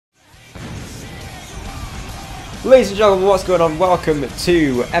Ladies and gentlemen, what's going on? Welcome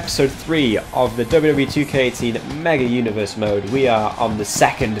to episode 3 of the WWE 2K18 Mega Universe mode. We are on the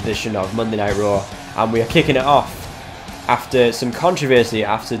second edition of Monday Night Raw, and we are kicking it off after some controversy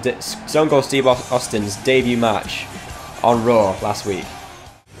after Stone Cold Steve Austin's debut match on Raw last week.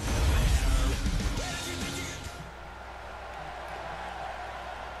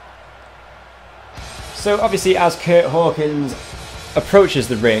 So obviously, as Curt Hawkins approaches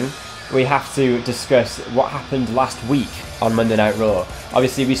the ring, we have to discuss what happened last week on Monday Night Raw.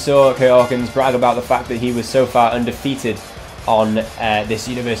 Obviously, we saw Curt Hawkins brag about the fact that he was so far undefeated on this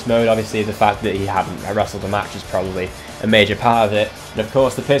Universe mode. Obviously, the fact that he hadn't wrestled a match is probably a major part of it. And of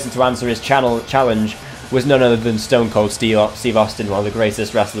course, the person to answer his challenge was none other than Stone Cold Steve Austin, one of the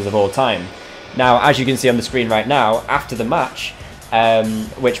greatest wrestlers of all time. Now, as you can see on the screen right now, after the match,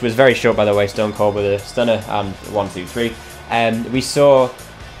 which was very short by the way, Stone Cold with a stunner and 1, 2, 3, we saw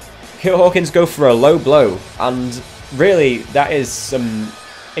Curt Hawkins go for a low blow, and really that is some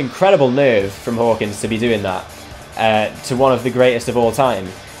incredible nerve from Hawkins to be doing that to one of the greatest of all time.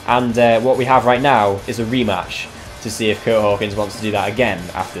 And what we have right now is a rematch to see if Curt Hawkins wants to do that again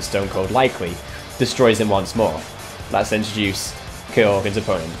after Stone Cold likely destroys him once more. Let's introduce Curt Hawkins'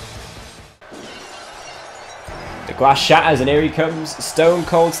 opponent. The glass shatters and here he comes, Stone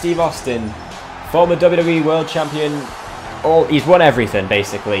Cold Steve Austin, former WWE World Champion. He's won everything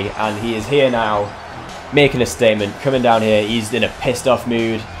basically, and he is here now making a statement, coming down here. He's in a pissed off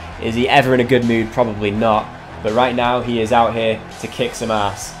mood. Is he ever in a good mood? Probably not, but right now he is out here to kick some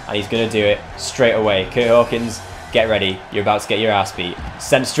ass, and he's going to do it straight away. Curt Hawkins, get ready, you're about to get your ass beat.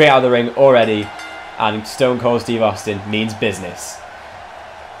 Sent straight out of the ring already, and Stone Cold Steve Austin means business.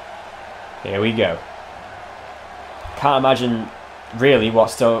 Here we go. Can't imagine really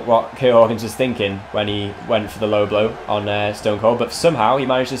what Curt Hawkins was thinking when he went for the low blow on Stone Cold, but somehow he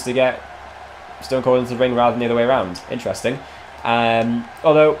manages to get Stone Cold into the ring rather than the other way around. Interesting.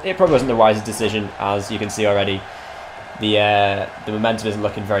 Although it probably wasn't the wisest decision, as you can see already. The momentum isn't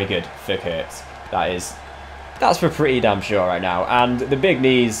looking very good for Curt. That's for pretty damn sure right now. And the big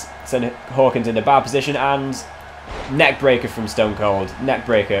knees send Hawkins in a bad position, and neck breaker from Stone Cold. Neck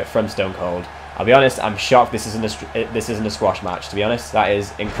breaker from Stone Cold. I'll be honest, I'm shocked this isn't a squash match, to be honest. That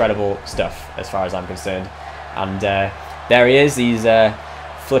is incredible stuff as far as I'm concerned. And there he is, he's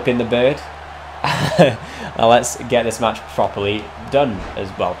flipping the bird. Now let's get this match properly done as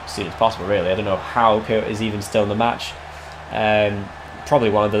soon as possible, really. I don't know how Curt is even still in the match. Probably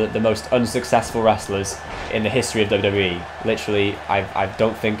one of the most unsuccessful wrestlers in the history of WWE. Literally, I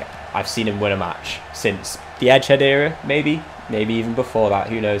don't think I've seen him win a match since the Edgehead era, maybe even before that,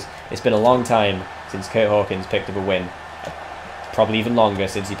 who knows. It's been a long time since Curt Hawkins picked up a win. Probably even longer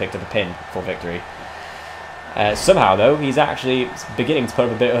since he picked up a pin for victory. Somehow though, he's actually beginning to put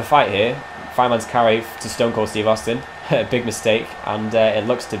up a bit of a fight here. Fireman's carry to Stone Cold Steve Austin. Big mistake, and it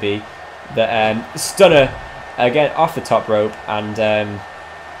looks to be that stunner again off the top rope, and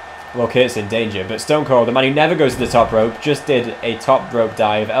well, Curt's in danger, but Stone Cold, the man who never goes to the top rope, just did a top rope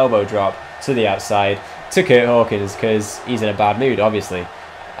dive elbow drop to the outside to Curt Hawkins because he's in a bad mood, obviously.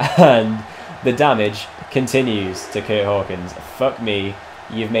 And the damage continues to Curt Hawkins. Fuck me,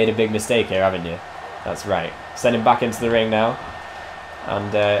 you've made a big mistake here, haven't you? That's right. Send him back into the ring now.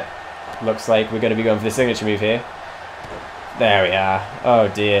 And looks like we're going to be going for the signature move here. There we are. Oh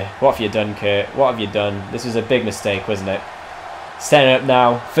dear. What have you done, Curt? What have you done? This was a big mistake, wasn't it? Setting up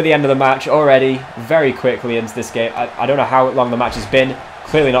now for the end of the match already. Very quickly into this game. I don't know how long the match has been.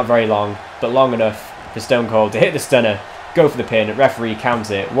 Clearly not very long, but long enough for Stone Cold to hit the stunner, go for the pin, referee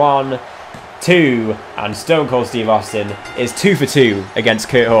count it. 1, 2, and Stone Cold Steve Austin is 2 for 2 against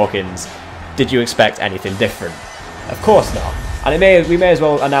Curt Hawkins. Did you expect anything different? Of course not. And we may as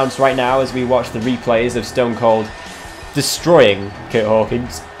well announce right now, as we watch the replays of Stone Cold destroying Curt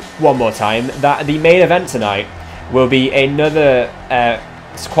Hawkins one more time, that the main event tonight will be another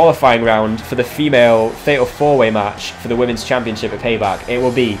qualifying round for the female Fatal 4-Way match for the Women's Championship at Payback. It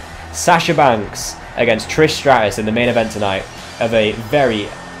will be Sasha Banks against Trish Stratus in the main event tonight of a very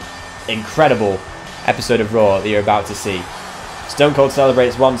incredible episode of Raw that you're about to see. Stone Cold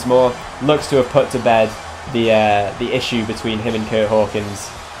celebrates once more, looks to have put to bed the issue between him and Curt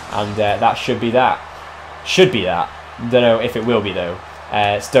Hawkins, and that should be that. Should be that. Don't know if it will be though.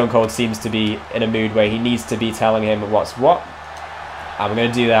 Stone Cold seems to be in a mood where he needs to be telling him what's what. I'm going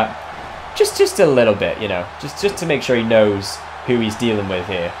to do that just a little bit, you know, just to make sure he knows who he's dealing with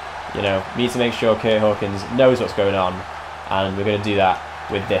here. You know, we need to make sure Curt Hawkins knows what's going on, and we're going to do that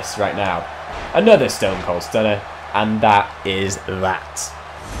with this right now. Another Stone Cold Stunner, and that is that.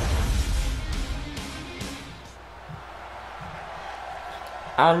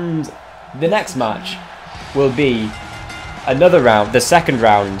 And the next match will be another round, the second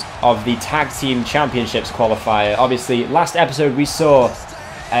round of the Tag Team Championships qualifier. Obviously, last episode we saw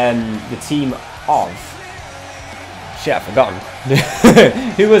the team of... Shit, I've forgotten.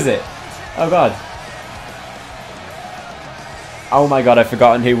 Who was it? Oh god. Oh my god, I've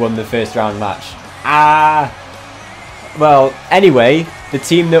forgotten who won the first round match. Well, anyway, the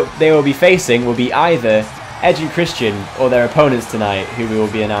team that they will be facing will be either Edge and Christian or their opponents tonight, who we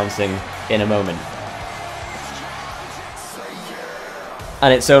will be announcing in a moment.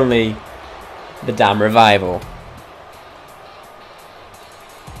 And it's only the damn Revival.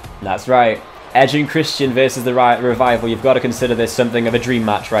 That's right. Edge and Christian versus the Revival. You've got to consider this something of a dream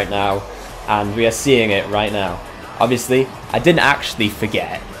match right now. And we are seeing it right now. Obviously, I didn't actually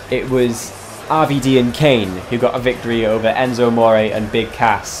forget. It was RVD and Kane who got a victory over Enzo More and Big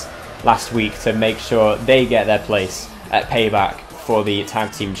Cass last week to make sure they get their place at Payback for the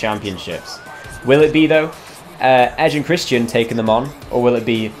Tag Team Championships. Will it be, though, Edge and Christian taking them on, or will it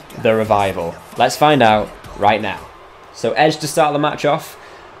be the Revival? Let's find out right now. So Edge to start the match off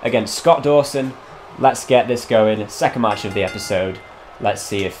against Scott Dawson. Let's get this going. Second match of the episode. Let's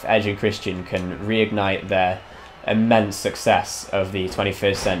see if Edge and Christian can reignite their immense success of the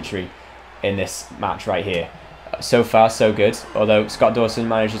 21st century in this match right here. So far, so good. Although Scott Dawson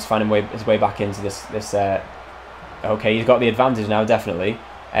manages to find his way back into this. Okay, he's got the advantage now, definitely.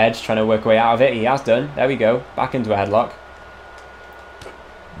 Edge trying to work a way out of it. He has done. There we go. Back into a headlock.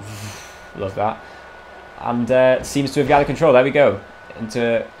 Love that. And seems to have gathered control. There we go.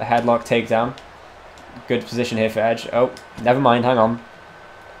 Into a headlock takedown. Good position here for Edge. Oh, never mind. Hang on.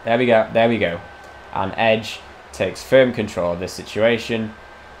 There we go. There we go. And Edge takes firm control of this situation.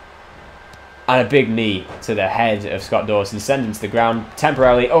 And a big knee to the head of Scott Dawson. Send him to the ground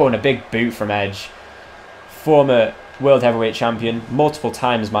temporarily. Oh, and a big boot from Edge. Former World Heavyweight Champion, multiple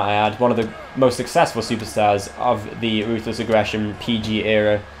times might I add, one of the most successful superstars of the Ruthless Aggression PG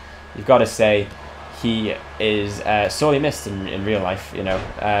era. You've got to say he is sorely missed in real life. You know,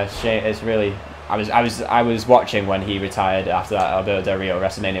 it's really. I was watching when he retired after that Alberto Del Rio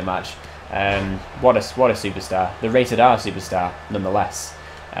WrestleMania match. What a superstar, the rated R superstar nonetheless.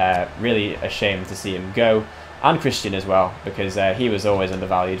 Really a shame to see him go, and Christian as well, because he was always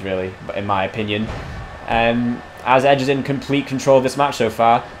undervalued, really, in my opinion. As Edge is in complete control of this match so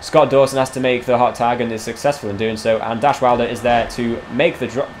far, Scott Dawson has to make the hot tag and is successful in doing so, and Dash Wilder is there to make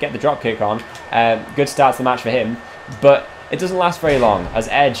get the drop kick on. Good start to the match for him, but it doesn't last very long, as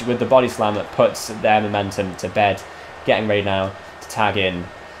Edge with the body slam that puts their momentum to bed, getting ready now to tag in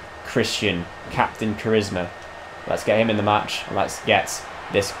Christian, Captain Charisma. Let's get him in the match, and let's get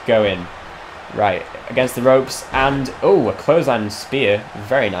this going. Right, against the ropes, and oh, a clothesline spear,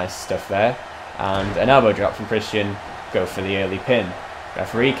 very nice stuff there. And an elbow drop from Christian. Go for the early pin.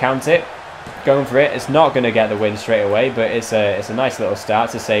 Referee count it. Going for it. It's not going to get the win straight away, but it's a nice little start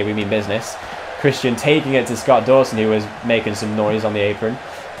to say we mean business. Christian taking it to Scott Dawson, who was making some noise on the apron.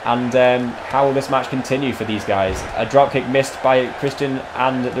 And how will this match continue for these guys? A dropkick missed by Christian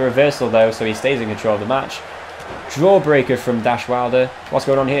and the reversal though, so he stays in control of the match. Drawbreaker from Dash Wilder. What's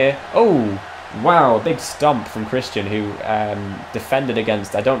going on here? Oh, wow, a big stomp from Christian, who defended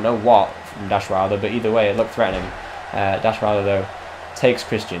against I don't know what from Dash Wilder, but either way it looked threatening. Dash Wilder though takes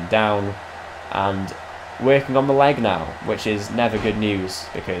Christian down and working on the leg now, which is never good news,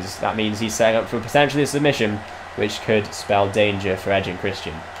 because that means he's setting up for potentially a submission, which could spell danger for Edge and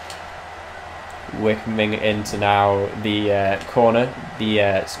Christian. Working into now the corner,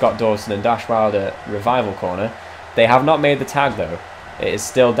 the Scott Dawson and Dash Wilder Revival corner. They have not made the tag though. It is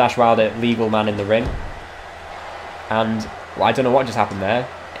still Dash Wilder, legal man in the ring. And well, I don't know what just happened there.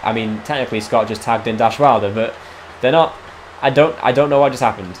 I mean, technically Scott just tagged in Dash Wilder, but they're not. I don't know what just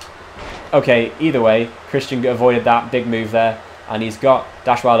happened. Okay, either way, Christian avoided that big move there, and he's got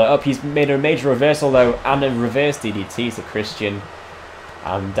Dash Wilder up. He's made a major reversal though, and a reverse DDT to Christian.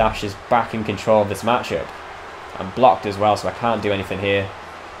 And Dash is back in control of this matchup. I'm blocked as well, so I can't do anything here.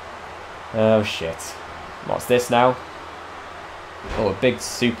 Oh shit. What's this now? Oh, a big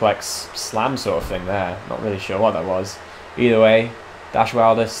suplex slam sort of thing there. Not really sure what that was. Either way, Dash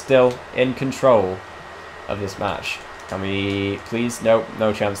Wilder still in control of this match. Can we please? Nope,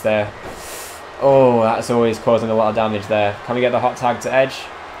 no chance there. Oh, that's always causing a lot of damage there. Can we get the hot tag to Edge?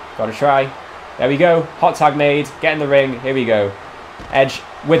 Gotta try. There we go. Hot tag made. Get in the ring. Here we go. Edge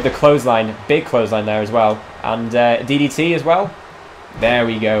with the clothesline. Big clothesline there as well. And DDT as well. There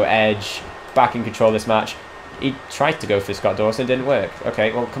we go. Edge back in control of this match. He tried to go for Scott Dawson. Didn't work.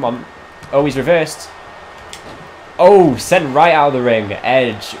 Okay, well, come on. Oh, he's reversed. Oh, sent right out of the ring.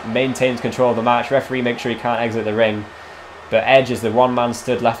 Edge maintains control of the match. Referee makes sure he can't exit the ring. But Edge is the one man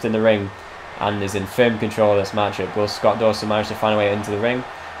stood left in the ring. and is in firm control of this matchup. Will Scott Dawson manage to find a way into the ring,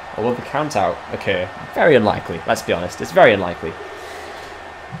 or will the count-out occur? Very unlikely, let's be honest. It's very unlikely.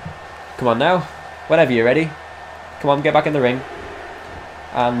 Come on now. Whenever you're ready. Come on, get back in the ring.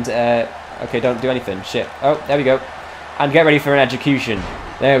 And, okay, don't do anything. Shit. Oh, there we go. And get ready for an execution.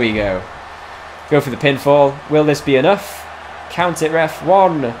 There we go. Go for the pinfall. Will this be enough? Count it, ref.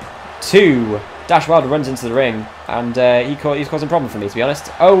 1, 2. Dash Wilder runs into the ring, and he's causing a problem for me, to be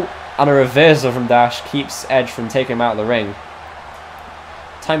honest. Oh, and a reversal from Dash keeps Edge from taking him out of the ring.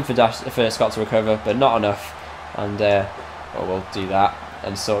 Time for Scott to recover, but not enough. And well, we'll do that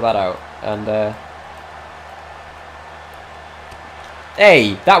and sort that out. And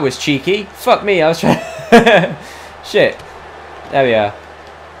hey, that was cheeky. Fuck me, I was trying. Shit. There we are.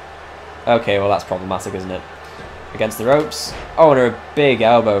 Okay, well that's problematic, isn't it? Against the ropes. Oh, and a big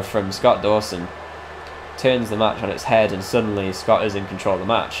elbow from Scott Dawson. Turns the match on its head, and suddenly Scott is in control of the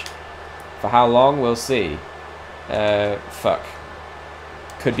match. For how long, we'll see. Fuck.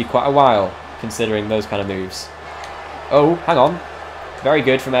 Could be quite a while, considering those kind of moves. Oh, hang on. Very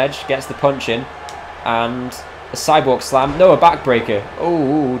good from Edge. Gets the punch in. And a sidewalk slam. No, a backbreaker.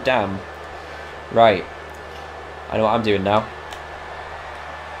 Oh, damn. Right. I know what I'm doing now.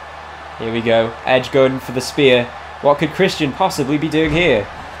 Here we go. Edge going for the spear. What could Christian possibly be doing here?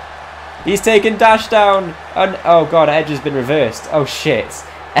 He's taken Dash down. And, oh god, Edge has been reversed. Oh shit.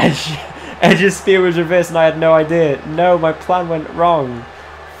 Edge's spear was reversed and I had no idea. No, my plan went wrong.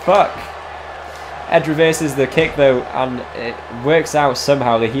 Fuck. Edge reverses the kick though, and it works out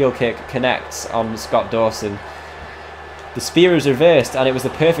somehow. The heel kick connects on Scott Dawson. The spear is reversed, and it was the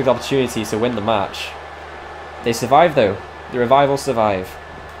perfect opportunity to win the match. They survive though. The Revival survive.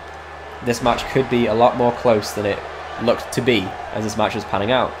 This match could be a lot more close than it looked to be as this match was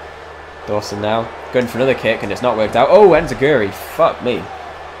panning out. Dawson now going for another kick, and it's not worked out. Oh, enziguri. Fuck me.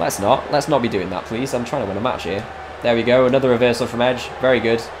 Let's not be doing that, please. I'm trying to win a match here. There we go. Another reversal from Edge. Very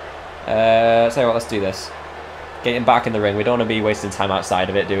good. Tell you what, let's do this. Getting back in the ring. We don't want to be wasting time outside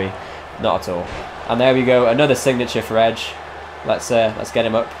of it, do we? Not at all. And there we go. Another signature for Edge. Let's get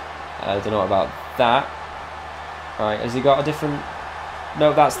him up. I don't know about that. Alright, has he got a different...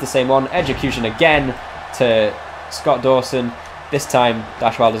 No, that's the same one. Execution again to Scott Dawson. This time,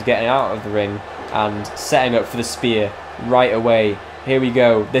 Dash Wilder's getting out of the ring and setting up for the spear right away. Here we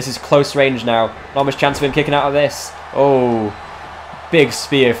go. This is close range now. Not much chance of him kicking out of this. Oh, big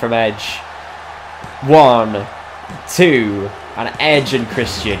spear from Edge. 1, 2, and Edge and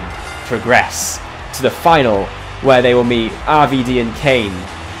Christian progress to the final, where they will meet RVD and Kane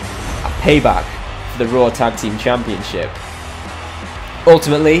at Payback for the Raw Tag Team Championship.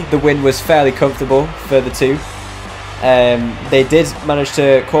 Ultimately, the win was fairly comfortable for the two. They did manage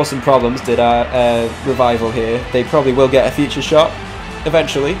to cause some problems, did our Revival here. They probably will get a future shot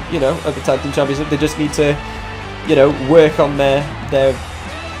eventually, you know, at the Tag Team Championship. They just need to, you know, work on their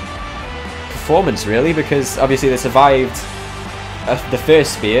performance, really, because obviously they survived the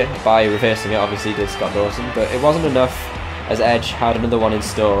first spear by reversing it, obviously did Scott Dawson, but it wasn't enough as Edge had another one in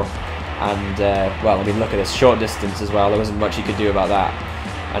store. And, well, I mean, look at this, short distance as well, there wasn't much he could do about that.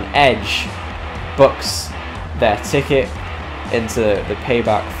 And Edge books their ticket into the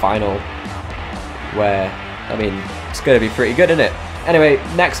Payback final, where, I mean, it's going to be pretty good, isn't it? Anyway,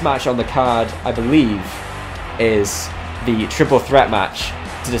 next match on the card, I believe, is the triple threat match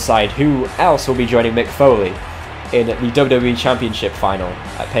to decide who else will be joining Mick Foley in the WWE Championship final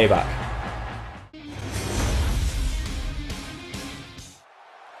at Payback.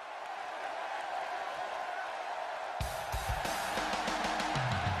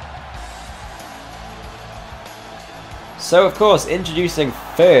 So, of course, introducing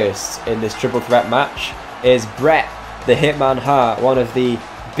first in this triple threat match is Bret the Hitman Hart. One of the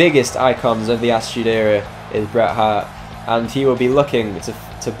biggest icons of the Attitude Era is Bret Hart, and he will be looking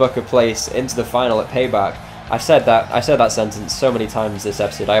to book a place into the final at Payback. I said that sentence so many times this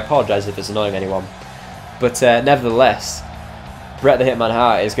episode. I apologise if it's annoying anyone, but nevertheless, Bret the Hitman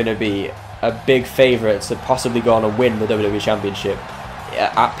Hart is going to be a big favourite to possibly go on and win the WWE Championship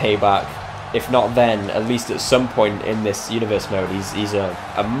at Payback. If not then, at least at some point in this universe mode. He's a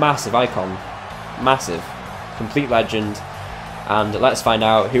massive icon. Massive. Complete legend. And let's find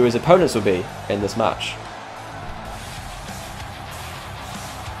out who his opponents will be in this match.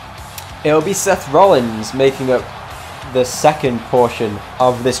 It'll be Seth Rollins making up the second portion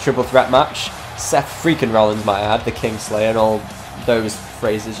of this triple threat match. Seth freaking Rollins, might I add, the Kingslayer, and all those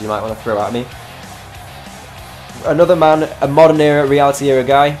phrases you might want to throw at me. Another man, a modern era, reality era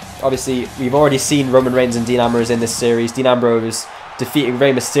guy. Obviously, we've already seen Roman Reigns and Dean Ambrose in this series. Dean Ambrose defeating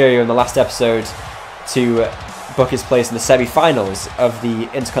Rey Mysterio in the last episode to book his place in the semi-finals of the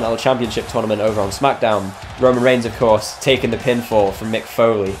Intercontinental Championship tournament over on SmackDown. Roman Reigns, of course, taking the pinfall from Mick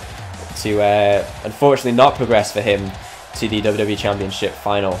Foley to unfortunately not progress for him to the WWE Championship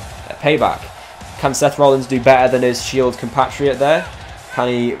final at Payback. Can Seth Rollins do better than his Shield compatriot there? Can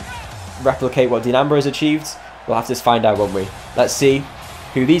he replicate what Dean Ambrose achieved? We'll have to find out, won't we? Let's see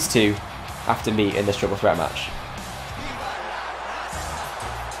who these two have to meet in this triple threat match.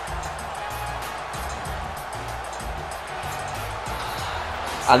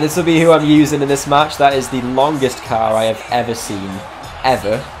 And this will be who I'm using in this match. That is the longest car I have ever seen,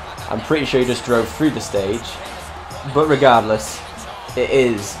 ever. I'm pretty sure he just drove through the stage. But regardless, it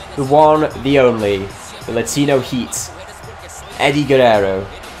is the one, the only, the Latino Heat, Eddie Guerrero.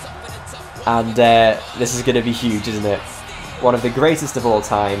 And this is going to be huge, isn't it? One of the greatest of all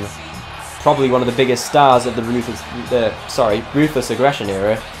time. Probably one of the biggest stars of the Ruthless Aggression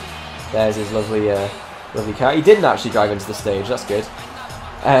era. There's his lovely car. He didn't actually drive into the stage, that's good.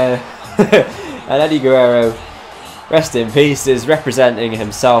 And Eddie Guerrero, rest in peace, is representing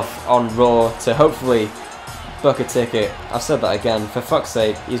himself on Raw to hopefully book a ticket. I've said that again, for fuck's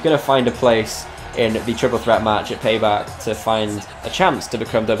sake. He's going to find a place in the triple threat match at Payback to find a chance to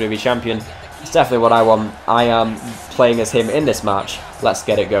become WWE Champion. It's definitely what I want. I am playing as him in this match. Let's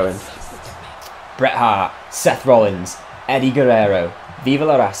get it going. Bret Hart, Seth Rollins, Eddie Guerrero, Viva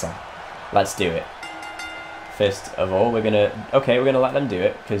la Raza. Let's do it. First of all, we're gonna let them do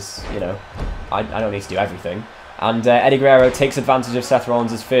it because, you know, I don't need to do everything. And Eddie Guerrero takes advantage of Seth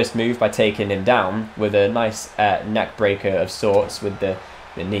Rollins' first move by taking him down with a nice neck breaker of sorts with the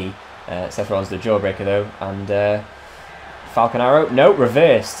knee. Seth Rollins the jawbreaker though, and Falcon Arrow, no,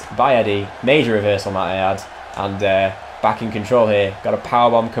 reversed by Eddie. Major reversal, might I add. And back in control here. Got a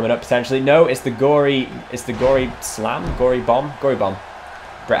powerbomb coming up potentially. No, it's the gory slam, gory bomb.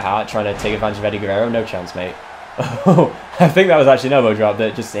 Bret Hart trying to take advantage of Eddie Guerrero. No chance, mate. Oh, I think that was actually an elbow drop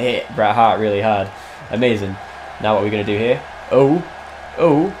that just hit Bret Hart really hard. Amazing. Now what are we going to do here? Oh.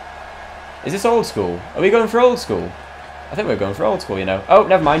 Is this old school? Are we going for old school? I think we're going for old school, you know. Oh,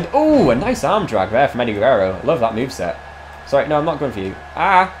 never mind. Oh, a nice arm drag there from Eddie Guerrero. I love that moveset. Sorry, no, I'm not going for you.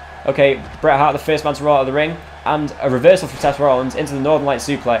 Ah! Okay, Bret Hart, the first man to roll out of the ring. And a reversal from Seth Rollins into the Northern Light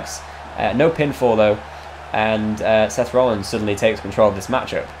suplex. No pinfall, though. And Seth Rollins suddenly takes control of this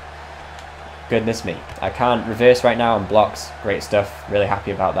matchup. Goodness me. I can't reverse right now on blocks. Great stuff. Really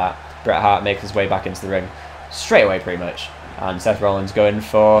happy about that. Bret Hart makes his way back into the ring. Straight away, pretty much. And Seth Rollins going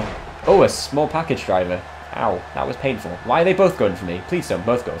for... Oh, a small package driver. Ow, that was painful. Why are they both going for me? Please don't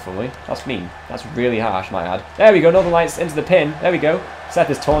both go for me. That's mean. That's really harsh, might I add. There we go, Northern Lights into the pin. There we go. Seth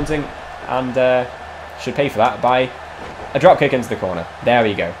is taunting and should pay for that by a dropkick into the corner. There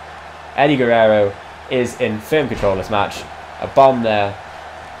we go. Eddie Guerrero is in firm control of this match. A bomb there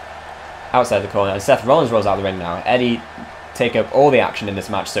outside the corner. And Seth Rollins rolls out of the ring now. Eddie take up all the action in this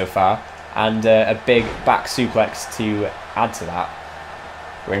match so far. And a big back suplex to add to that.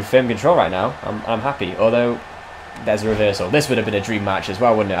 We're in firm control right now. I'm happy. Although, there's a reversal. This would have been a dream match as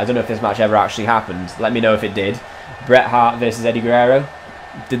well, wouldn't it? I don't know if this match ever actually happened. Let me know if it did. Bret Hart versus Eddie Guerrero.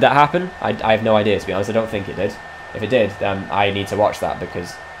 Did that happen? I have no idea, to be honest. I don't think it did. If it did, then I need to watch that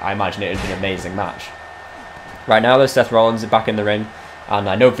because I imagine it would have been an amazing match. Right now, there's Seth Rollins back in the ring. And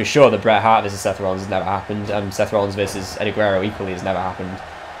I know for sure that Bret Hart versus Seth Rollins has never happened. And Seth Rollins versus Eddie Guerrero equally has never happened.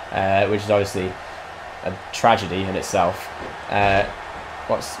 Which is obviously a tragedy in itself.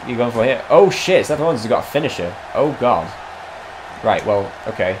 What's you going for here? Oh shit, Seth Rollins has got a finisher. Oh god. Right, well,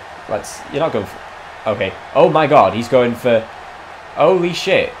 okay. You're not going for... Okay. Oh my god, he's going for... Holy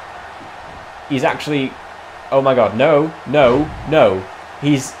shit. He's actually... Oh my god, no.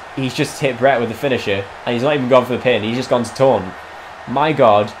 He's just hit Bret with the finisher, and he's not even gone for the pin, he's just gone to taunt. My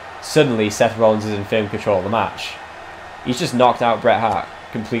god, suddenly Seth Rollins is in firm control of the match. He's just knocked out Bret Hart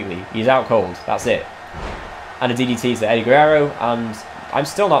completely. He's out cold, that's it. And a DDT to Eddie Guerrero, and I'm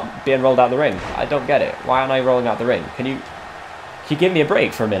still not being rolled out the ring. I don't get it. Why aren't I rolling out the ring? Can you give me a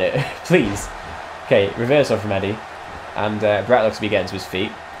break for a minute, please? Okay, reversal from Eddie. And Bret looks to be getting to his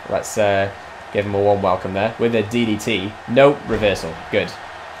feet. Let's give him a warm welcome there. With a DDT. No, reversal. Good.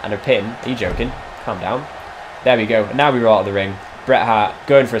 And a pin. Are you joking? Calm down. There we go. And now we roll out of the ring. Bret Hart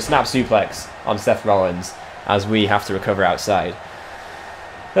going for a snap suplex on Seth Rollins as we have to recover outside.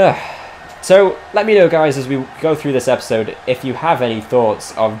 So, let me know, guys, as we go through this episode, if you have any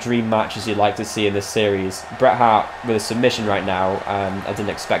thoughts of dream matches you'd like to see in this series. Bret Hart with a submission right now. I didn't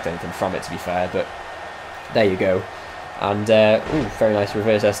expect anything from it, to be fair, but there you go. And, ooh, very nice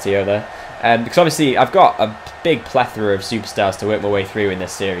reverse STO there. Because obviously, I've got a big plethora of superstars to work my way through in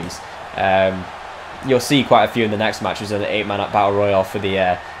this series. You'll see quite a few in the next match. There's an 8-man battle royal for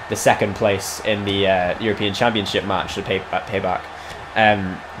the the second place in the European Championship match to payback.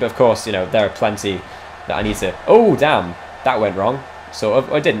 But of course, you know, there are plenty that I need to... Oh, damn. That went wrong. Sort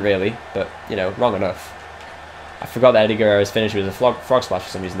of. It didn't really, but, you know, wrong enough. I forgot that Eddie Guerrero's finish was a frog splash for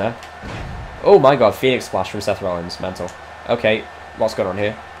some reason there. Oh my god, Phoenix Splash from Seth Rollins. Mental. Okay, what's going on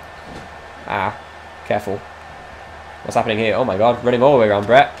here? Ah, careful. What's happening here? Oh my god, running all the way around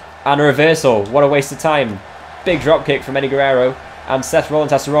Brett. And a reversal. What a waste of time. Big drop kick from Eddie Guerrero. And Seth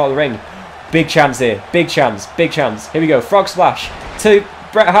Rollins has to roll out the ring. Big chance here. Big chance. Big chance. Here we go. Frog Splash to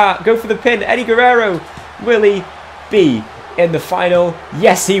Bret Hart. Go for the pin. Eddie Guerrero. Will he be in the final?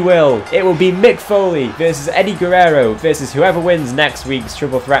 Yes, he will. It will be Mick Foley versus Eddie Guerrero versus whoever wins next week's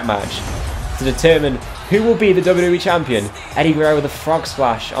triple threat match to determine who will be the WWE champion. Eddie Guerrero with a frog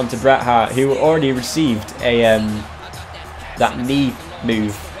splash onto Bret Hart, who already received a that knee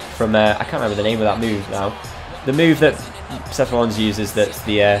move from I can't remember the name of that move now. The move that Seth Rollins uses, that's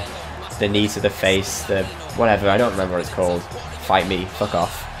the knee to the face, the whatever, I don't remember what it's called. Fight me, fuck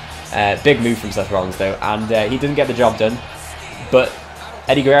off. Big move from Seth Rollins though, and he didn't get the job done, but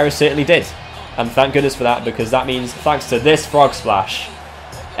Eddie Guerrero certainly did, and thank goodness for that, because that means thanks to this frog splash,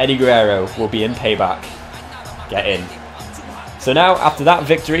 Eddie Guerrero will be in Payback. Get in. So now, after that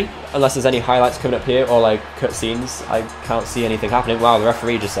victory, unless there's any highlights coming up here, or like cutscenes, I can't see anything happening. Wow, the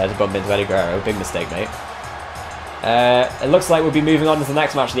referee just said bump into Eddie Guerrero. Big mistake, mate. It looks like we'll be moving on to the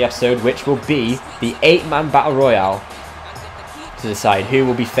next match of the episode, which will be the 8-man Battle Royale to decide who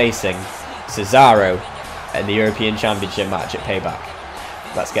will be facing Cesaro in the European Championship match at Payback.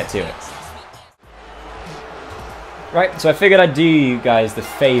 Let's get to it. Right, so I figured I'd do you guys the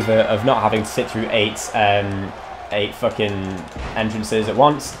favour of not having to sit through eight fucking entrances at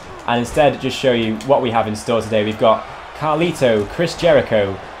once, and instead just show you what we have in store today. We've got Carlito, Chris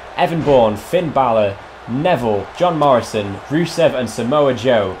Jericho, Evan Bourne, Finn Balor, Neville, John Morrison, Rusev and Samoa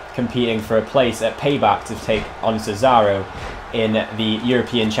Joe competing for a place at Payback to take on Cesaro in the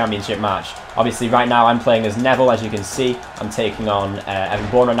European Championship match. Obviously right now I'm playing as Neville, as you can see. I'm taking on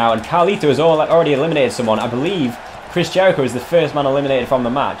Evan Bourne right now, and Carlito has already eliminated someone. I believe Chris Jericho is the first man eliminated from the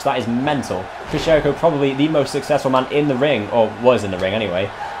match. That is mental. Chris Jericho, probably the most successful man in the ring, or was in the ring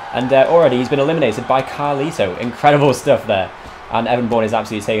anyway. And already he's been eliminated by Carlito. Incredible stuff there. And Evan Bourne is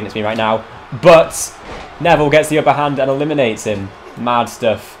absolutely taking it to me right now. But Neville gets the upper hand and eliminates him. Mad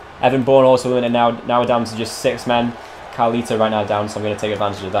stuff. Evan Bourne also eliminated now. Now we're down to just 6 men. Carlito right now down, so I'm going to take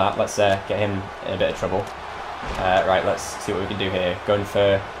advantage of that. Let's get him in a bit of trouble. Right, let's see what we can do here. Going for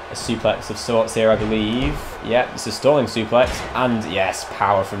a suplex of sorts here, I believe. Yeah, it's a stalling suplex. And yes,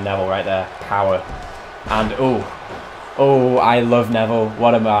 power from Neville right there. Power. And oh, I love Neville.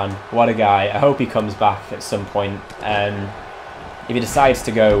 What a man. What a guy. I hope he comes back at some point. If he decides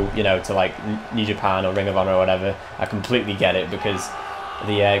to go, you know, to like New Japan or Ring of Honor or whatever, I completely get it, because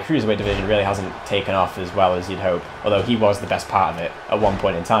the Cruiserweight division really hasn't taken off as well as you'd hope. Although he was the best part of it at one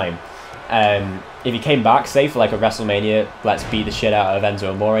point in time. If he came back, say for like a WrestleMania, let's beat the shit out of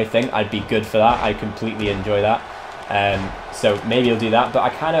Enzo Amore thing, I'd be good for that. I'd completely enjoy that. So maybe he'll do that, but I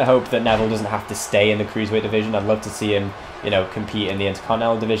kind of hope that Neville doesn't have to stay in the Cruiserweight division. I'd love to see him, you know, compete in the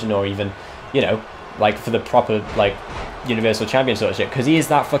Intercontinental division, or even, you know, like for the proper, like, Universal Champion sort of shit, because he is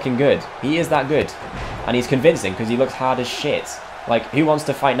that fucking good. He is that good. And he's convincing, because he looks hard as shit. Like, who wants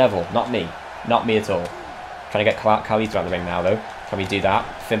to fight Neville? Not me. Not me at all. Trying to get Carlito out of the ring now, though. Can we do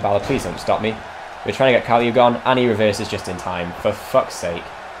that? Finn Balor, please don't stop me. We're trying to get Carlito gone, and he reverses just in time. For fuck's sake.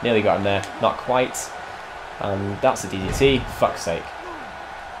 Nearly got him there. Not quite. And that's a DDT. Fuck's sake.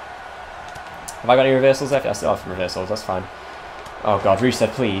 Have I got any reversals left? I still have reversals. That's fine. Oh god, Rusev,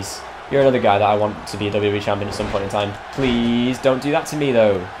 please. You're another guy that I want to be WWE champion at some point in time. Please don't do that to me,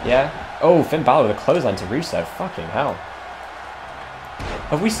 though. Yeah? Oh, Finn Balor with a clothesline to Rusev. Fucking hell.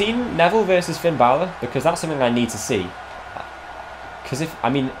 Have we seen Neville versus Finn Balor? Because that's something I need to see. Because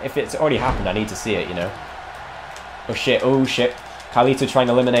if it's already happened, I need to see it, you know. Oh shit, oh shit. Carlito trying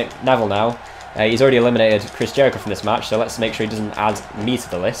to eliminate Neville now. He's already eliminated Chris Jericho from this match, so let's make sure he doesn't add me to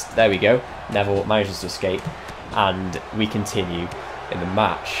the list. There we go. Neville manages to escape, and we continue in the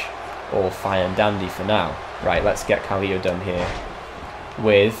match. All fine and dandy for now. Right, let's get Carlito done here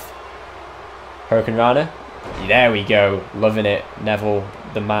with Hurricane Rana. There we go. Loving it. Neville,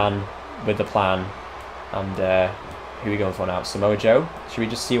 the man with the plan. And who are we going for now? Samoa Joe. Should we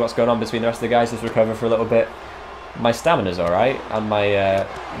just see what's going on between the rest of the guys? Let's recover for a little bit. My stamina's alright, and my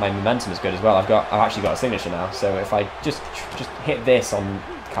momentum is good as well. I've actually got a signature now, so if I just hit this on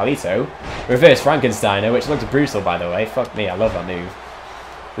Carlito, reverse Frankensteiner, which looks brutal by the way. Fuck me, I love that move.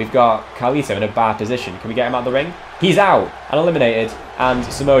 We've got Carlito in a bad position. Can we get him out of the ring? He's out and eliminated, and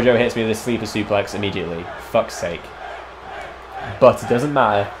Samoa Joe hits me with a sleeper suplex immediately. Fuck's sake. But it doesn't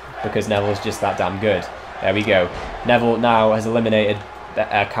matter, because Neville's just that damn good. There we go. Neville now has eliminated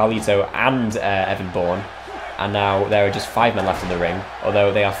Carlito and Evan Bourne. And now there are just 5 men left in the ring,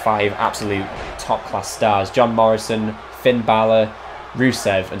 although they are 5 absolute top-class stars. John Morrison, Finn Balor,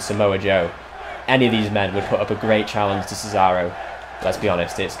 Rusev, and Samoa Joe. Any of these men would put up a great challenge to Cesaro. Let's be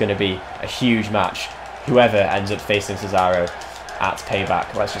honest, it's going to be a huge match. Whoever ends up facing Cesaro at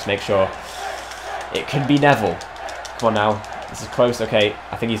Payback. Let's just make sure it can be Neville. Come on now, this is close. Okay,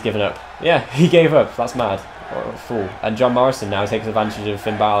 I think he's given up. Yeah, he gave up. That's mad. What a fool. And John Morrison now takes advantage of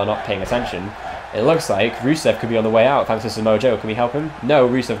Finn Balor not paying attention. It looks like Rusev could be on the way out thanks to Samoa Joe. Can we help him? No,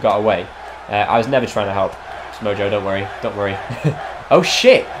 Rusev got away. I was never trying to help Samoa Joe, don't worry. Don't worry. Oh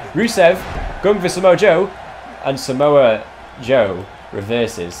shit! Rusev going for Samoa Joe, and Samoa Joe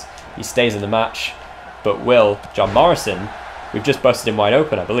reverses. He stays in the match, but will John Morrison, we've just busted him wide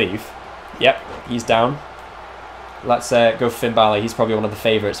open, I believe. Yep, he's down. Let's go Finn Balor. He's probably one of the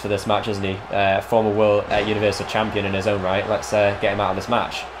favourites for this match, isn't he? Former World Universal Champion in his own right. Let's get him out of this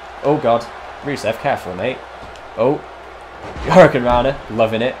match. Oh god. Rusev, careful, mate. Oh, Hurricane Rana,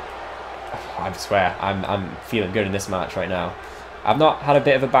 loving it. Oh, I swear, I'm feeling good in this match right now. I've not had a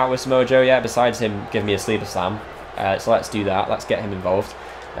bit of a bout with Samoa Joe yet, besides him giving me a sleeper slam. So let's do that. Let's get him involved.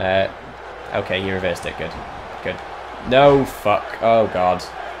 Okay, he reversed it. Good. Good. No, fuck. Oh, God.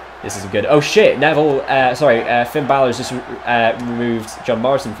 This isn't good. Oh, shit. Neville, Finn Balor has just removed John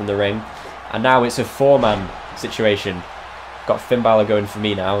Morrison from the ring. And now it's a 4-man situation. Got Finn Balor going for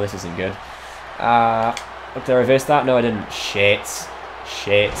me now. This isn't good. Did I reverse that? No, I didn't. Shit.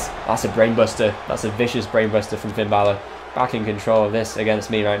 Shit. That's a brainbuster. That's a vicious brainbuster from Finn Balor. Back in control of this against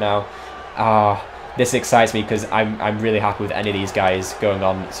me right now. This excites me because I'm really happy with any of these guys going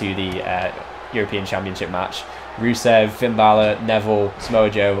on to the European Championship match. Rusev, Finn Balor, Neville, Samoa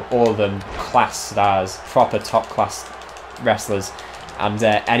Joe, all of them class stars, proper top class wrestlers, and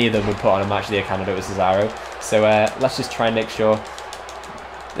any of them would put on a match of the year candidate with Cesaro. So let's just try and make sure,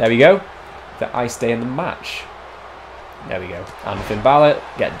 there we go, that I stay in the match. There we go. And Finn Balor,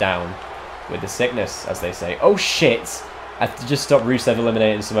 get down with the sickness, as they say. Oh shit! I just stopped Rusev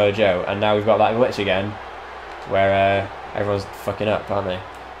eliminating Samoa Joe, and now we've got that glitch again, where everyone's fucking up, aren't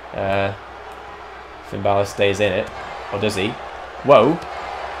they? Finn Balor stays in it, or does he? Whoa!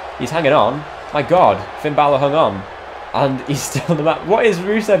 He's hanging on. My god, Finn Balor hung on, and he's still in the match. What is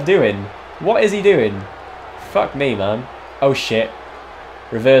Rusev doing? What is he doing? Fuck me, man. Oh shit.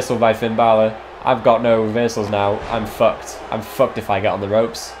 Reversal by Finn Balor. I've got no reversals now. I'm fucked. I'm fucked if I get on the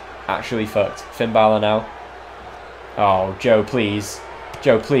ropes. Actually fucked. Finn Balor now. Oh, Joe, please.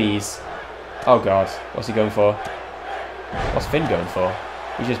 Joe, please. Oh god. What's he going for? What's Finn going for?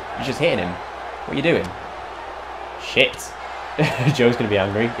 He's just hitting him. What are you doing? Shit. Joe's going to be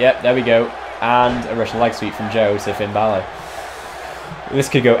angry. Yep, there we go. And a Russian leg sweep from Joe to Finn Balor. This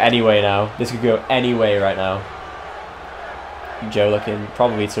could go any way now. This could go any way right now. Joe looking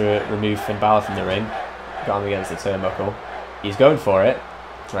probably to remove Finn Balor from the ring. Got him against the turnbuckle. He's going for it.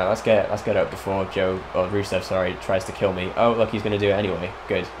 Right, let's get up before Joe, or Rusev, sorry, tries to kill me. Oh, look, he's going to do it anyway.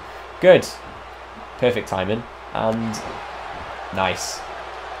 Good. Good. Perfect timing. And nice.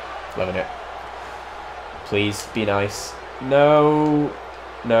 Loving it. Please, be nice. No.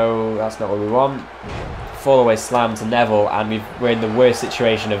 No, that's not what we want. Fall away slam to Neville, and we're in the worst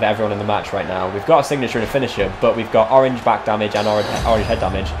situation of everyone in the match right now. We've got a signature and a finisher, but we've got orange back damage and orange head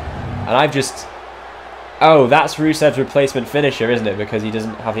damage. And I've just... Oh, that's Rusev's replacement finisher, isn't it? Because he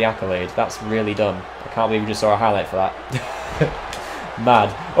doesn't have the accolade. That's really dumb. I can't believe we just saw a highlight for that. Mad.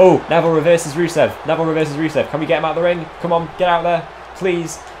 Oh, Neville reverses Rusev. Neville reverses Rusev. Can we get him out of the ring? Come on, get out there.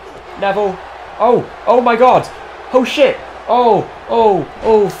 Please. Neville. Oh, oh my god. Oh shit. Oh,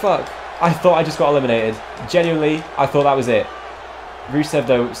 fuck. I thought I just got eliminated. Genuinely, I thought that was it. Rusev,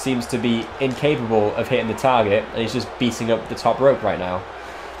 though, seems to be incapable of hitting the target, and he's just beating up the top rope right now.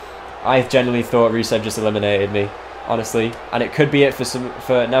 I genuinely thought Rusev just eliminated me, honestly. And it could be it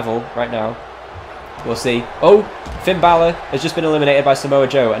for Neville right now. We'll see. Oh, Finn Balor has just been eliminated by Samoa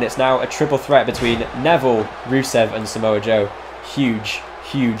Joe, and it's now a triple threat between Neville, Rusev, and Samoa Joe. Huge,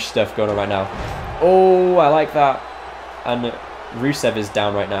 huge stuff going on right now. Oh, I like that. And Rusev is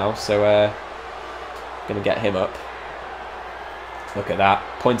down right now, so gonna get him up. Look at that,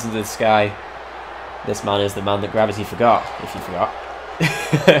 pointing to the sky. This man is the man that gravity forgot, if you forgot.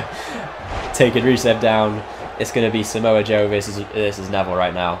 Taking Rusev down. It's gonna be Samoa Joe versus Neville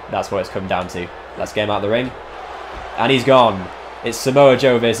right now. That's what it's come down to. Let's get him out of the ring. And he's gone. It's Samoa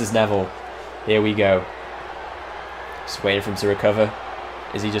Joe versus Neville. Here we go. Just waiting for him to recover.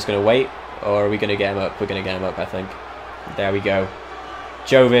 Is he just gonna wait, or are we gonna get him up? We're gonna get him up, I think. There we go.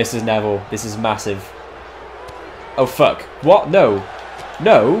 Joe versus Neville. This is massive. Oh, fuck. What? No.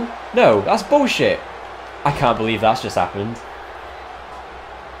 No, no, that's bullshit. I can't believe that's just happened.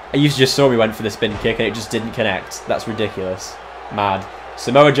 You just saw me went for the spin kick and it just didn't connect. That's ridiculous. Mad.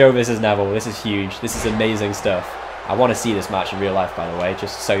 Samoa Joe versus Neville. This is huge. This is amazing stuff. I want to see this match in real life, by the way,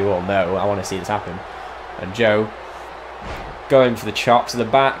 just so you all know. I want to see this happen. And Joe going for the chop to the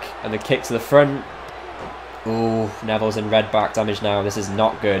back and the kick to the front. Ooh, Neville's in red back damage now. This is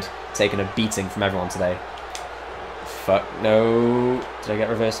not good. Taking a beating from everyone today. Fuck, no. Did I get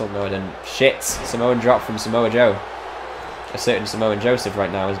reversal? No, I didn't. Shit. Samoan drop from Samoa Joe. A certain Samoan Joseph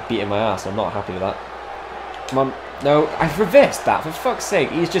right now is beating my ass. I'm not happy with that. Come on. No, I've reversed that, for fuck's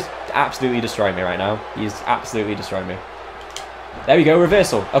sake. He's just absolutely destroying me right now. He's absolutely destroying me. There we go,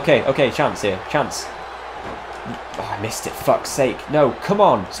 reversal. Okay, okay, chance here. Chance. Oh, I missed it, fuck's sake. No, come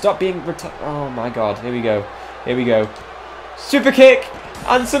on. Stop being... Oh my god, here we go. Here we go. Super kick!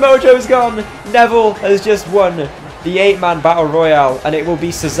 And Samoa Joe's gone. Neville has just won the 8-man Battle Royale, and it will be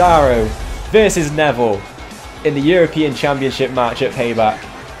Cesaro versus Neville in the European Championship match at Payback.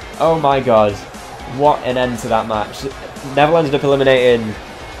 Oh my god. What an end to that match. Neville ended up eliminating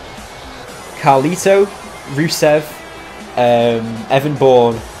Carlito, Rusev, Evan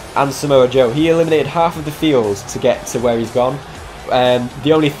Bourne, and Samoa Joe. He eliminated half of the field to get to where he's gone.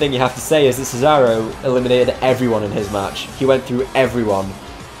 The only thing you have to say is that Cesaro eliminated everyone in his match. He went through everyone.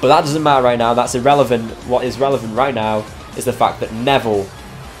 But that doesn't matter right now. That's irrelevant. What is relevant right now is the fact that Neville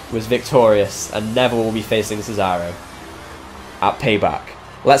was victorious, and Neville will be facing Cesaro at Payback.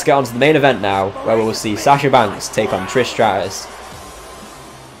 Let's get on to the main event now, where we will see Sasha Banks take on Trish Stratus.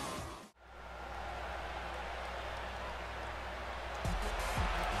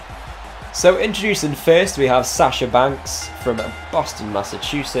 So introducing first, we have Sasha Banks from Boston,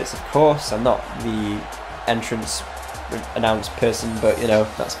 Massachusetts, of course. I'm not the entrance announced person, but you know,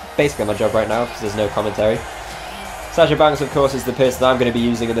 that's basically my job right now because there's no commentary. Sasha Banks, of course, is the person I'm going to be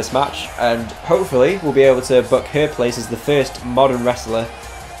using in this match, and hopefully we'll be able to book her place as the first modern wrestler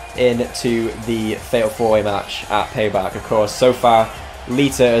into the Fatal 4-Way match at Payback. Of course, so far,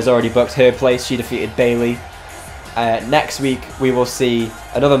 Lita has already booked her place. She defeated Bayley. Next week, we will see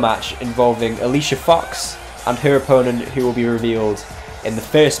another match involving Alicia Fox and her opponent, who will be revealed in the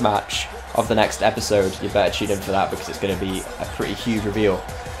first match of the next episode. You better tune in for that because it's going to be a pretty huge reveal.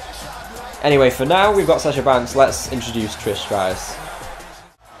 Anyway, for now, we've got Sasha Banks. Let's introduce Trish Stratus.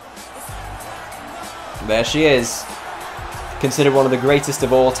 There she is. Considered one of the greatest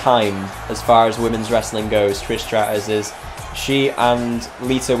of all time as far as women's wrestling goes. Trish Stratus is. She and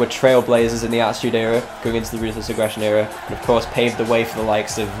Lita were trailblazers in the Attitude Era, going into the Ruthless Aggression Era, and of course paved the way for the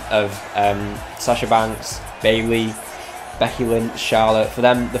likes of Sasha Banks, Bayley, Becky Lynch, Charlotte. For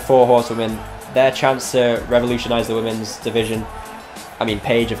them, the 4 horsewomen, their chance to revolutionise the women's division. I mean,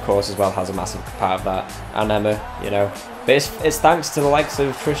 Paige, of course, as well, has a massive part of that, and Emma, you know. But it's thanks to the likes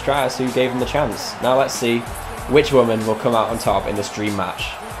of Trish Stratus who gave them the chance. Now let's see which woman will come out on top in this dream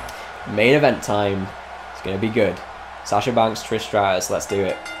match. Main event time. It's going to be good. Sasha Banks, Trish Stratus, let's do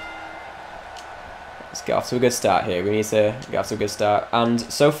it. Let's get off to a good start here. We need to get off to a good start. And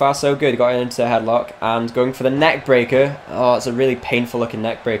so far, so good. Got into a headlock and going for the neck breaker. Oh, it's a really painful looking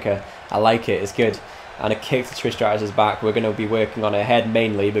neck breaker. I like it. It's good. And a kick to Trish Stratus' back. We're going to be working on her head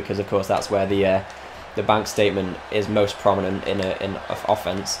mainly because, of course, that's where the bank statement is most prominent in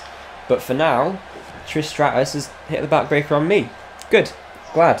offense. But for now, Trish Stratus has hit the backbreaker on me. Good.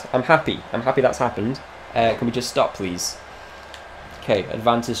 Glad. I'm happy. I'm happy that's happened. Can we just stop, please? Okay,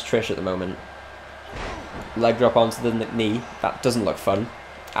 advantage Trish at the moment. Leg drop onto the knee. That doesn't look fun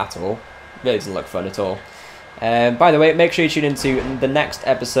at all. Really doesn't look fun at all. By the way, make sure you tune into the next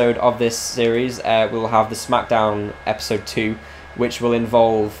episode of this series. We'll have the SmackDown episode 2, which will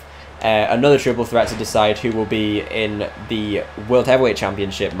involve another triple threat to decide who will be in the World Heavyweight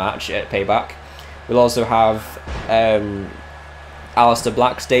Championship match at Payback. We'll also have Aleister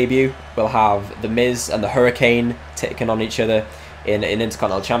Black's debut. We'll have The Miz and the Hurricane taking on each other in an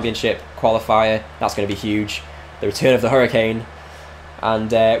Intercontinental Championship qualifier. That's going to be huge. The return of the Hurricane.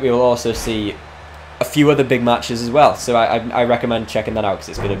 And we will also see a few other big matches as well. So I recommend checking that out because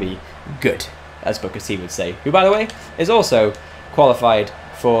it's going to be good, as Booker T would say. Who, by the way, is also qualified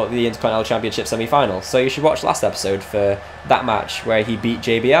for the Intercontinental Championship semi-final. So you should watch last episode for that match where he beat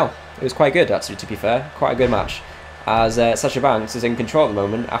JBL. It was quite good, actually, to be fair. Quite a good match. As Sasha Banks is in control at the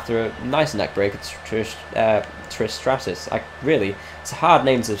moment after a nice neck break at Trish Stratus. It's a hard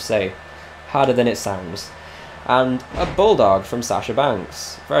name to say. Harder than it sounds. And a bulldog from Sasha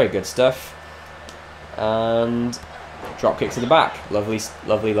Banks. Very good stuff. And drop kick to the back. Lovely,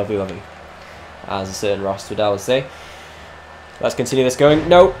 lovely, lovely, lovely. As a certain Ross Tweddell would say. Let's continue this going.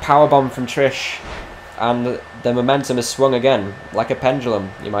 No, powerbomb from Trish. And the momentum has swung again, like a pendulum,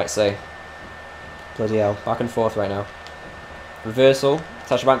 you might say. Bloody hell, back and forth right now. Reversal,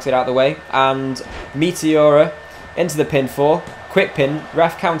 Sasha Banks get out of the way, and Meteora into the pin 4. Quick pin,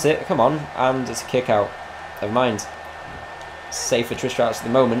 ref count it, come on, and it's a kick out. Never mind. Safe for Trish Stratus at the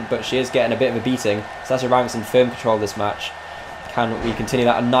moment, but she is getting a bit of a beating. Sasha Banks in firm control of this match. Can we continue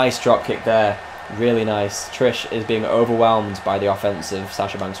that? A nice drop kick there. Really nice. Trish is being overwhelmed by the offensive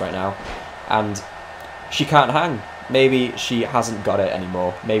Sasha Banks right now. And she can't hang. Maybe she hasn't got it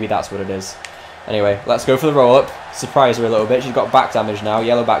anymore. Maybe that's what it is. Anyway, let's go for the roll-up. Surprise her a little bit. She's got back damage now.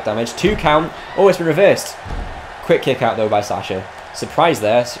 Yellow back damage. 2 count. Oh, it's been reversed. Quick kick out, though, by Sasha. Surprise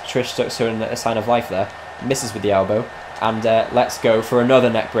there. Trish took a sign of life there. Misses with the elbow. And let's go for another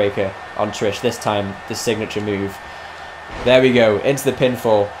neck breaker on Trish. This time, the signature move. There we go. Into the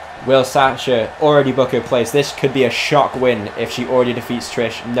pinfall. Will Sasha already book her place? This could be a shock win if she already defeats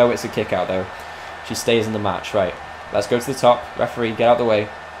Trish. No, it's a kick out, though. She stays in the match. Right. Let's go to the top. Referee, get out the way.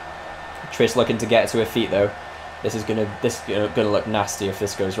 Trish looking to get to her feet, though. This is gonna look nasty if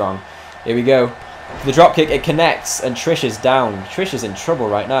this goes wrong. Here we go. The drop kick, it connects, and Trish is down. Trish is in trouble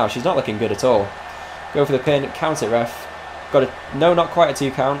right now. She's not looking good at all. Go for the pin. Count it, ref. Got a no, not quite a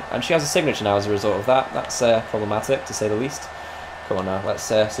 2 count, and she has a signature now as a result of that. That's problematic, to say the least. Come on now, let's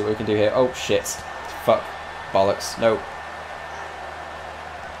see what we can do here. Oh, shit. Fuck. Bollocks. No.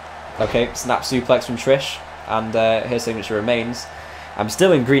 Okay, snap suplex from Trish, and her signature remains. I'm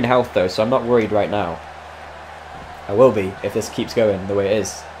still in green health, though, so I'm not worried right now. I will be if this keeps going the way it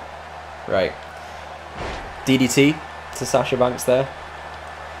is. Right. DDT to Sasha Banks there.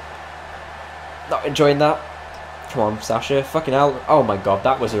 Not enjoying that. Come on, Sasha. Fucking hell. Oh my god,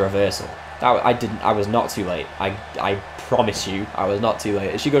 that was a reversal. I was not too late. I promise you, I was not too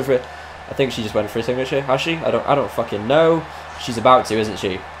late. Is she going for it? I think she just went for a signature. Has she? I don't fucking know. She's about to, isn't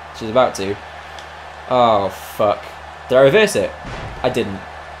she? She's about to. Oh fuck. Did I reverse it? I didn't.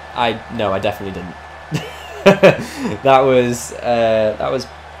 No, I definitely didn't. that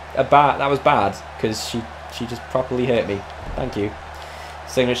was bad because she just properly hurt me. Thank you.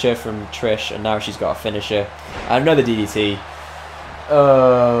 Signature from Trish, and now she's got a finisher. And another DDT.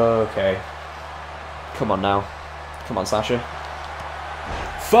 Okay. Come on now. Come on, Sasha.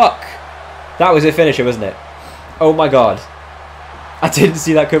 Fuck! That was a finisher, wasn't it? Oh my god. I didn't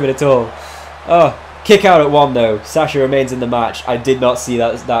see that coming at all. Oh, kick out at 1 though. Sasha remains in the match. I did not see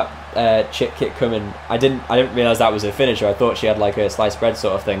that chip kick coming. I didn't realise that was a finisher. I thought she had like a sliced bread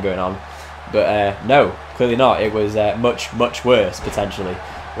sort of thing going on. But no, clearly not. It was much worse, potentially.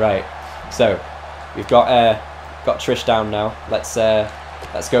 Right. So, we've got Trish down now. Let's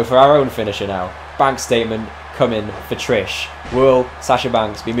go for our own finisher now. Bank statement coming for Trish. Will Sasha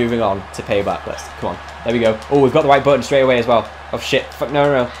Banks be moving on to Payback? Come on. There we go. Oh, we've got the right button straight away as well. Oh shit. Fuck,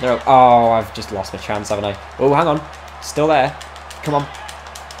 no. Oh, I've just lost my chance, haven't I? Oh, hang on. Still there. Come on.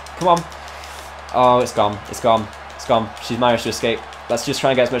 Come on. Oh, it's gone. It's gone. It's gone. She's managed to escape. Let's just try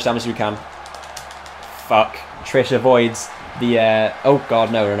and get as much damage as we can. Fuck. Trish avoids the... oh,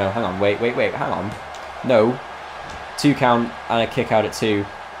 God. No. Hang on. Wait. Hang on. No. 2 count and a kick out at 2.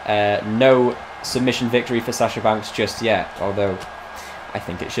 No submission victory for Sasha Banks just yet. Although, I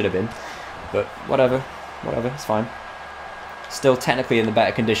think it should have been. But whatever. It's fine. Still technically in the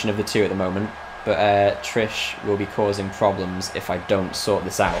better condition of the 2 at the moment. But Trish will be causing problems if I don't sort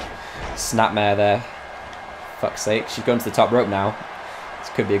this out. Snapmare there. Fuck's sake. She's going to the top rope now. This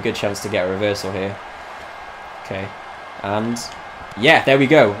could be a good chance to get a reversal here. Okay. And yeah, there we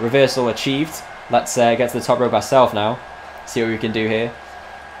go. Reversal achieved. Let's get to the top rope ourselves now. See what we can do here.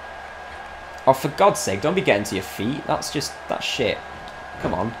 Oh, for God's sake, don't be getting to your feet. That's shit.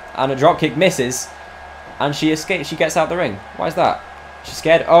 Come on. And a dropkick misses. And she escapes. She gets out the ring. Why is that? She's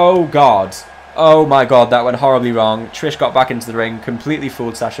scared. Oh, God. Oh, my God. That went horribly wrong. Trish got back into the ring. Completely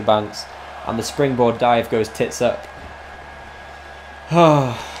fooled Sasha Banks. And the springboard dive goes tits up.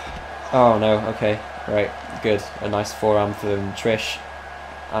 Oh, no. Okay. Right. Good. A nice forearm from Trish.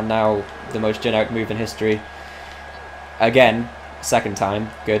 And now the most generic move in history. Again. Second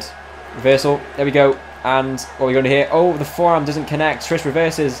time. Good. Reversal. There we go. And what are we going to hear? Oh, the forearm doesn't connect. Trish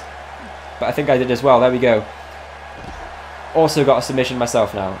reverses. But I think I did as well. There we go. Also got a submission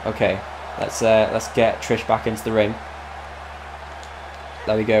myself now. Okay. Let's get Trish back into the ring.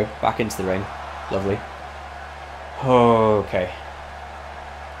 There we go. Back into the ring. Lovely. Okay.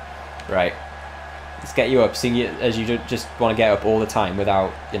 Right. Let's get you up. Seeing you as you just want to get up all the time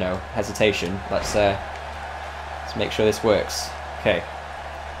without, you know, hesitation. Let's make sure this works. Okay.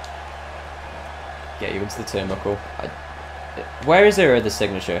 Get you into the turnbuckle. Where is her other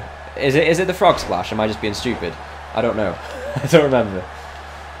signature? Is it the frog splash? Am I just being stupid? I don't know. I don't remember.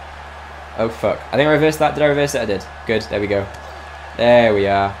 Oh, fuck. I think I reversed that. Did I reverse it? I did. Good. There we go. There we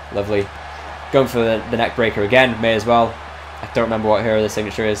are. Lovely. Going for the neck breaker again. May as well. I don't remember what her other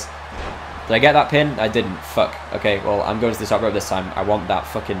signature is. Did I get that pin? I didn't. Fuck. Okay, well, I'm going to the top rope this time. I want that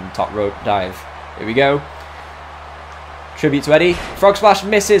fucking top rope dive. Here we go. Tribute to Eddie. Frog splash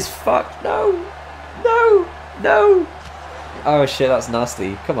misses. Fuck. No. No. No. Oh, shit. That's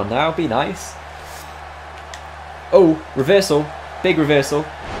nasty. Come on now. Be nice. Oh, reversal. Big reversal.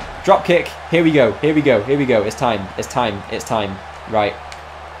 Drop kick. Here we go. Here we go. Here we go. It's time. It's time. It's time. Right.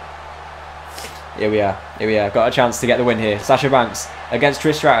 Here we are. Here we are. Got a chance to get the win here. Sasha Banks against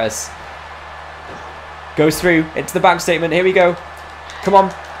Trish Stratus. Goes through into the bank statement. Here we go. Come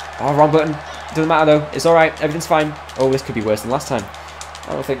on. Oh, wrong button. Doesn't matter though. It's alright. Everything's fine. Oh, this could be worse than last time.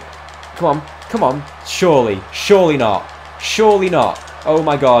 I don't think. Come on. Come on. Surely. Surely not. Surely not. Oh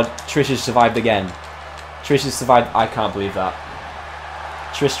my god. Trish has survived again. Trish has survived. I can't believe that.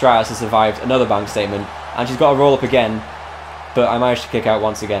 Trish Stratus has survived another bank statement. And she's got to roll up again. But I managed to kick out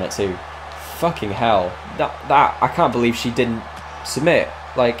once again at 2. Fucking hell. That I can't believe she didn't submit.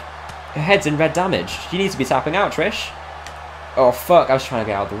 Like, her head's in red damage. She needs to be tapping out, Trish. Oh, fuck. I was trying to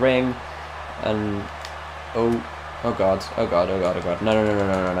get out of the ring. And... Oh. Oh, God. Oh, God. Oh, God. Oh, God. No, no, no, no,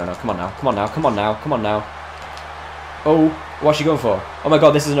 no, no, no, no. Come on now. Come on now. Come on now. Come on now. Oh. What's she going for? Oh, my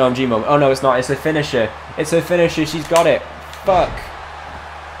God. This is an OMG moment. Oh, no, it's not. It's her finisher. It's her finisher. She's got it. Fuck.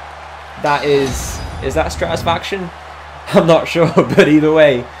 That is... Is that Stratusfaction? I'm not sure. But either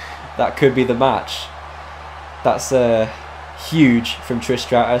way, that could be the match. That's huge from Trish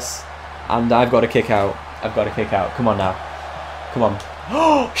Stratus. And I've got to kick out. I've got to kick out. Come on now. Come on.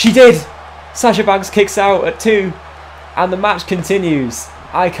 Oh, she did! Sasha Banks kicks out at 2. And the match continues.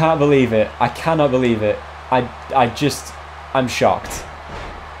 I can't believe it. I cannot believe it. I'm shocked.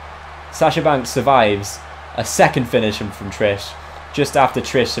 Sasha Banks survives a second finish from Trish. Just after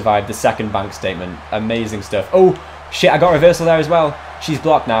Trish survived the second bank statement. Amazing stuff. Oh, shit, I got reversal there as well. She's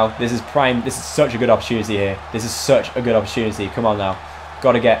blocked now. This is prime. This is such a good opportunity here. This is such a good opportunity. Come on now.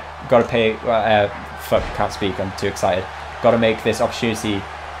 Gotta pay. Fuck, can't speak. I'm too excited. Gotta make this opportunity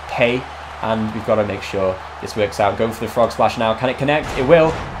pay. And we've got to make sure this works out. Going for the frog splash now. Can it connect? It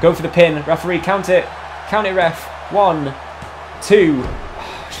will. Go for the pin. Referee, count it. Count it, ref. 1, 2.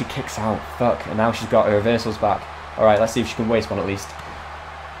 She kicks out. Fuck. And now she's got her reversals back. Alright, let's see if she can waste one at least.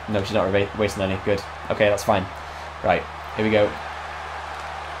 No, she's not wasting any. Good. Okay, that's fine. Right. Here we go.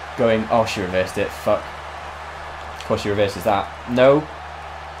 Going. Oh, she reversed it. Fuck. Of course she reverses that. No.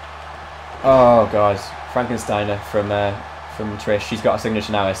 Oh, God. Frankensteiner from Trish. She's got a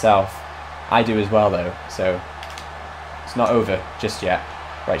signature now herself. I do as well, though. So, it's not over just yet.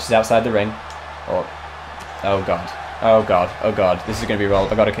 Right, she's outside the ring. Oh, God. Oh, God. Oh, God. This is going to be rolled.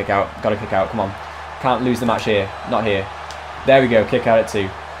 I've got to kick out. Got to kick out. Come on. Can't lose the match here. Not here. There we go. Kick out at 2.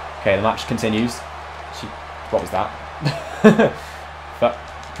 Okay, the match continues. What was that? Fuck.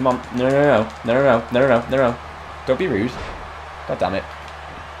 Come on. No, no, no. No, no, no. No, no, no. No, no. Don't be rude. God damn it.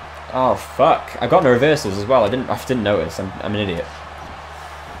 Oh, fuck. I got no reversals as well. I didn't notice. I'm an idiot.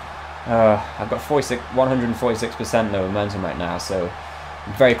 I've got 146% no momentum right now, so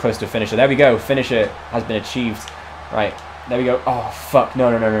I'm very close to a finisher. There we go. Finisher has been achieved. Right. There we go. Oh, fuck. No,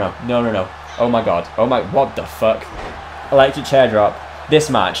 no, no, no, no. No, no, no. Oh, my God. Oh, my... What the fuck? Electric chair drop. This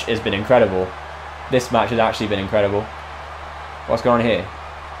match has been incredible. This match has actually been incredible. What's going on here?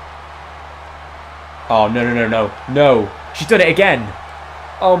 Oh, no, no, no, no. No. She's done it again.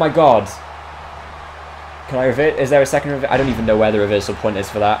 Oh, my God. Can I reverse? Is there a second reverse? I don't even know where the reversal point is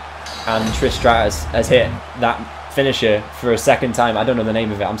for that. And Trish Stratus has hit that finisher for a second time. I don't know the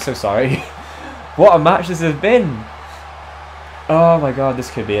name of it. I'm so sorry. What a match this has been. Oh, my God.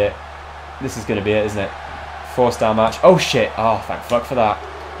 This could be it. This is going to be it, isn't it? 4-star match. Oh, shit. Oh, thank fuck for that.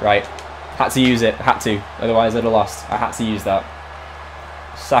 Right. Had to use it. Had to. Otherwise, I'd have lost. I had to use that.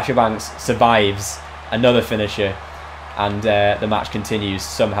 Sasha Banks survives another finisher. And the match continues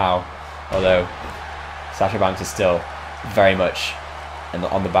somehow. Although, Sasha Banks is still very much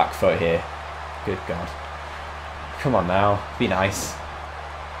on the back foot here. Good God. Come on now. Be nice.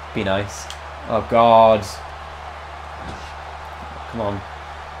 Be nice. Oh, God. Come on.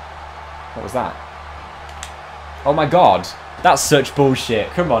 What was that? Oh my God. That's such bullshit.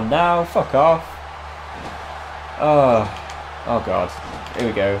 Come on now. Fuck off. Oh God. Here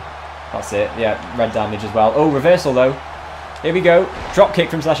we go. That's it. Yeah, red damage as well. Oh, reversal though. Here we go. Drop kick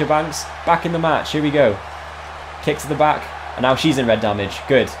from Sasha Banks. Back in the match. Here we go. Kick to the back. And now she's in red damage.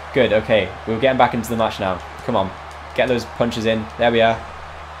 Good. Good. Okay. We're getting back into the match now. Come on. Get those punches in. There we are.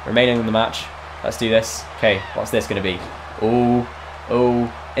 Remaining in the match. Let's do this. Okay. What's this going to be? Oh.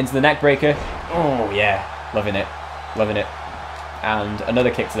 Oh. Into the neck breaker. Oh, yeah. Loving it. Loving it. And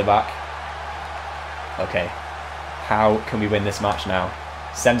another kick to the back. Okay. How can we win this match now?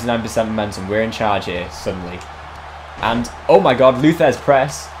 79% momentum. We're in charge here, suddenly. And, oh my god, Luther's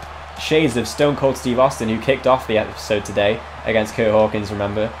press. Shades of Stone Cold Steve Austin, who kicked off the episode today against Kurt Hawkins,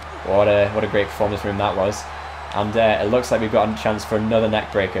 remember? What a great performance from him that was. And it looks like we've got a chance for another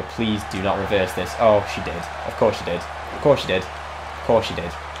neck breaker. Please do not reverse this. Oh, she did. Of course she did. Of course she did. Of course she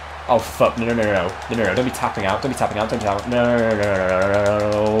did. Oh, fuck. No. Don't be tapping out. Don't be tapping out. Don't be tapping out.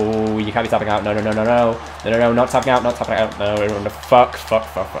 No. You can't be tapping out. No. No, not tapping out. Not tapping out. No. Fuck.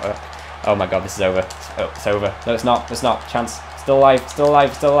 Oh my god, this is over. It's over. No, it's not. It's not. Chance. Still alive. Still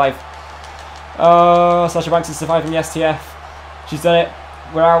alive. Still alive. Oh, Sasha Banks is surviving the STF. She's done it.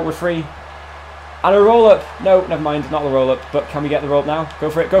 We're out. We're free. And a roll-up. No, never mind. Not the roll-up. But can we get the roll-up now? Go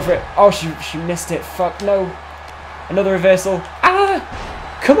for it. Go for it. Oh, she missed it. Fuck, no. Another reversal.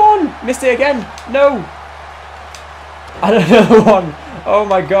 Ah! Come on! Missed it again. No. And another one. Oh,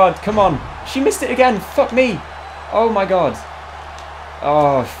 my God. Come on. She missed it again. Fuck me. Oh, my God.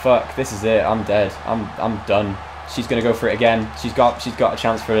 Oh, fuck. This is it. I'm dead. I'm done. She's going to go for it again. She's got a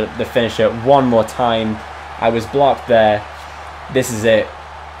chance for the finisher one more time. I was blocked there. This is it.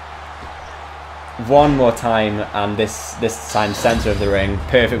 One more time, and this time centre of the ring,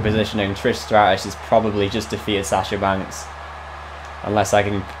 perfect positioning. Trish Stratus has probably just defeated Sasha Banks, unless I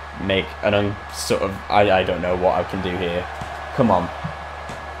can make an sort of I don't know what I can do here. Come on,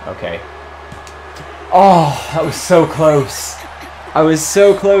 okay. Oh, that was so close. I was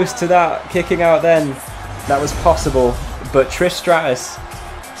so close to that kicking out then. That was possible, but Trish Stratus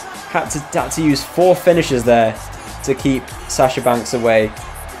had to use 4 finishes there to keep Sasha Banks away,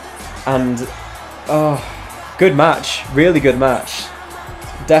 and. Oh, good match. Really good match.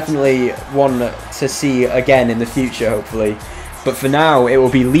 Definitely one to see again in the future, hopefully. But for now, it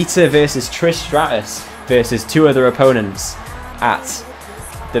will be Lita versus Trish Stratus versus 2 other opponents at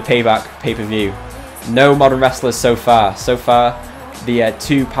the Payback pay-per-view. No modern wrestlers so far. So far, the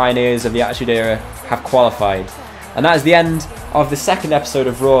 2 pioneers of the Attitude Era have qualified. And that is the end of the 2nd episode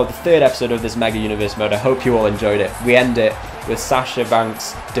of Raw, the 3rd episode of this Mega Universe mode. I hope you all enjoyed it. We end it with Sasha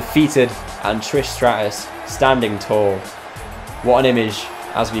Banks defeated and Trish Stratus standing tall. What an image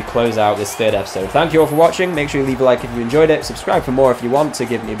as we close out this 3rd episode. Thank you all for watching. Make sure you leave a like if you enjoyed it. Subscribe for more if you want to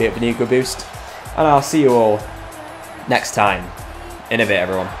give me a bit of an ego boost. And I'll see you all next time. In a bit,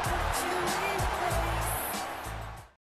 everyone.